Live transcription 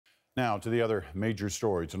Now to the other major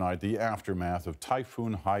story tonight, the aftermath of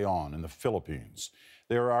Typhoon Haiyan in the Philippines.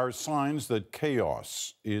 There are signs that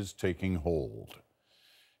chaos is taking hold.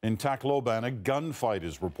 In Tacloban, a gunfight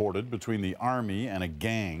is reported between the army and a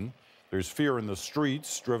gang. There's fear in the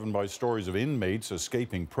streets, driven by stories of inmates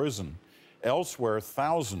escaping prison. Elsewhere,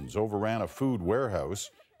 thousands overran a food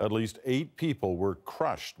warehouse. At least 8 people were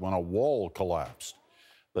crushed when a wall collapsed.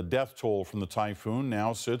 The death toll from the typhoon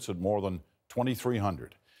now sits at more than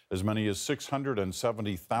 2,300. As many as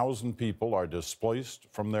 670,000 people are displaced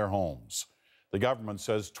from their homes. The government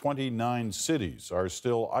says 29 cities are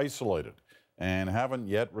still isolated and haven't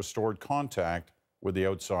yet restored contact with the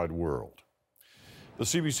outside world. The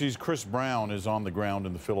CBC's Chris Brown is on the ground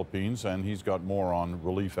in the Philippines, and he's got more on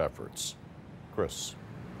relief efforts. Chris.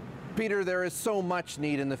 Peter, there is so much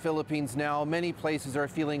need in the Philippines now. Many places are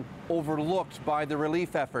feeling overlooked by the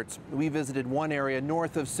relief efforts. We visited one area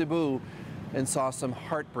north of Cebu and saw some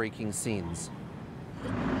heartbreaking scenes.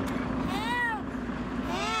 Help!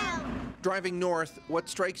 Help! Driving north, what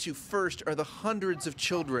strikes you first are the hundreds of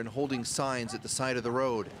children holding signs at the side of the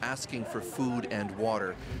road, asking for food and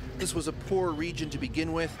water. This was a poor region to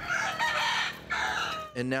begin with,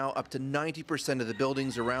 and now up to 90% of the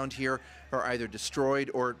buildings around here are either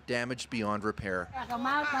destroyed or damaged beyond repair.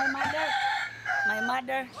 My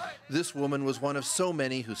mother. This woman was one of so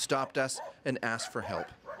many who stopped us and asked for help.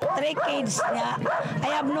 3 kids niya. I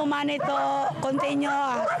have no money to continue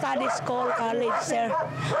study school, college, sir.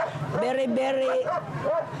 Very.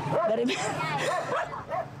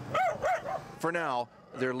 For now,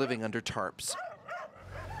 they're living under tarps.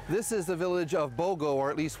 This is the village of Bogo, or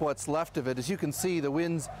at least what's left of it. As you can see, the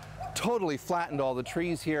winds totally flattened all the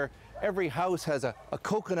trees here. Every house has a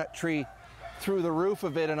coconut tree through the roof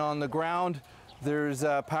of it, and on the ground there's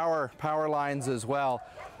power lines as well.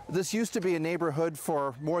 This used to be a neighborhood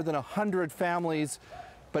for more than 100 families,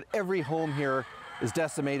 but every home here is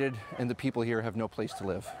decimated and the people here have no place to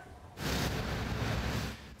live.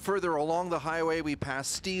 Further along the highway, we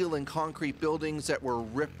passed steel and concrete buildings that were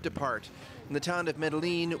ripped apart. In the town of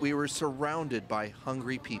Medellin, we were surrounded by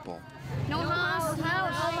hungry people. No house,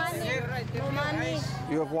 no money.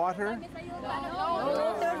 You have water?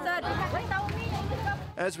 No.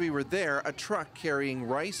 As we were there, a truck carrying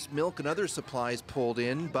rice, milk, and other supplies pulled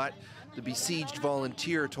in, but the besieged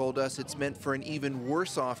volunteer told us it's meant for an even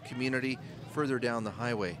worse-off community further down the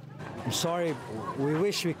highway. I'm sorry, we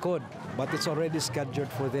wish we could, but it's already scheduled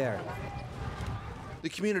for there. The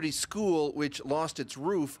community school, which lost its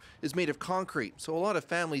roof, is made of concrete, so a lot of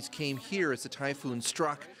families came here as the typhoon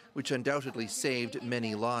struck, which undoubtedly saved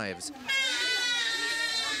many lives.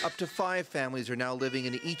 Up to 5 families are now living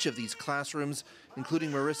in each of these classrooms,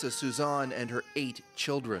 including Marissa Suzanne and her 8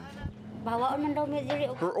 children.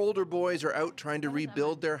 Her older boys are out trying to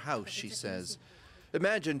rebuild their house, she says.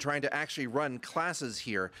 Imagine trying to actually run classes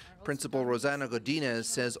here. Principal Rosana Godinez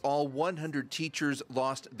says all 100 teachers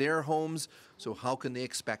lost their homes, so how can they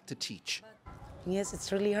expect to teach? Yes,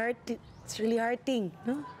 it's really hard. It's really hard thing.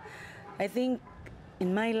 No? I think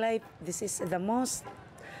in my life, this is the most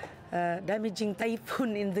damaging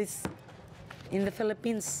typhoon in the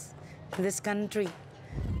Philippines, in this country.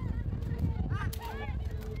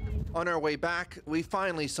 On our way back, we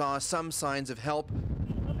finally saw some signs of help.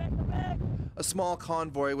 A small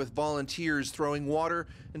convoy with volunteers throwing water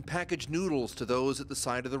and packaged noodles to those at the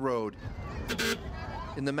side of the road.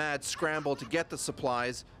 In the mad scramble to get the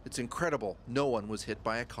supplies, it's incredible no one was hit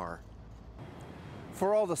by a car.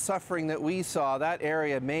 For all the suffering that we saw, that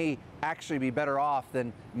area may actually be better off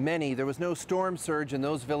than many. There was no storm surge in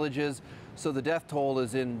those villages, so the death toll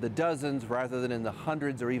is in the dozens rather than in the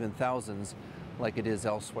hundreds or even thousands like it is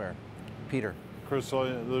elsewhere. Peter. Chris,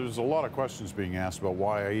 there's a lot of questions being asked about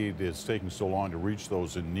why aid is taking so long to reach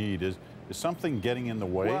those in need. Is something getting in the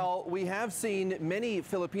way? Well, we have seen many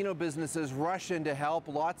Filipino businesses rush in to help,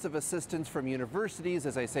 lots of assistance from universities,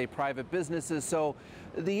 as I say, private businesses. So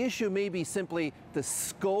the issue may be simply the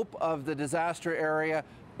scope of the disaster area,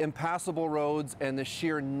 impassable roads, and the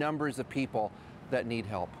sheer numbers of people that need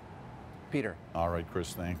help. Peter. All right,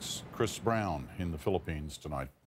 Chris, thanks. Chris Brown in the Philippines tonight.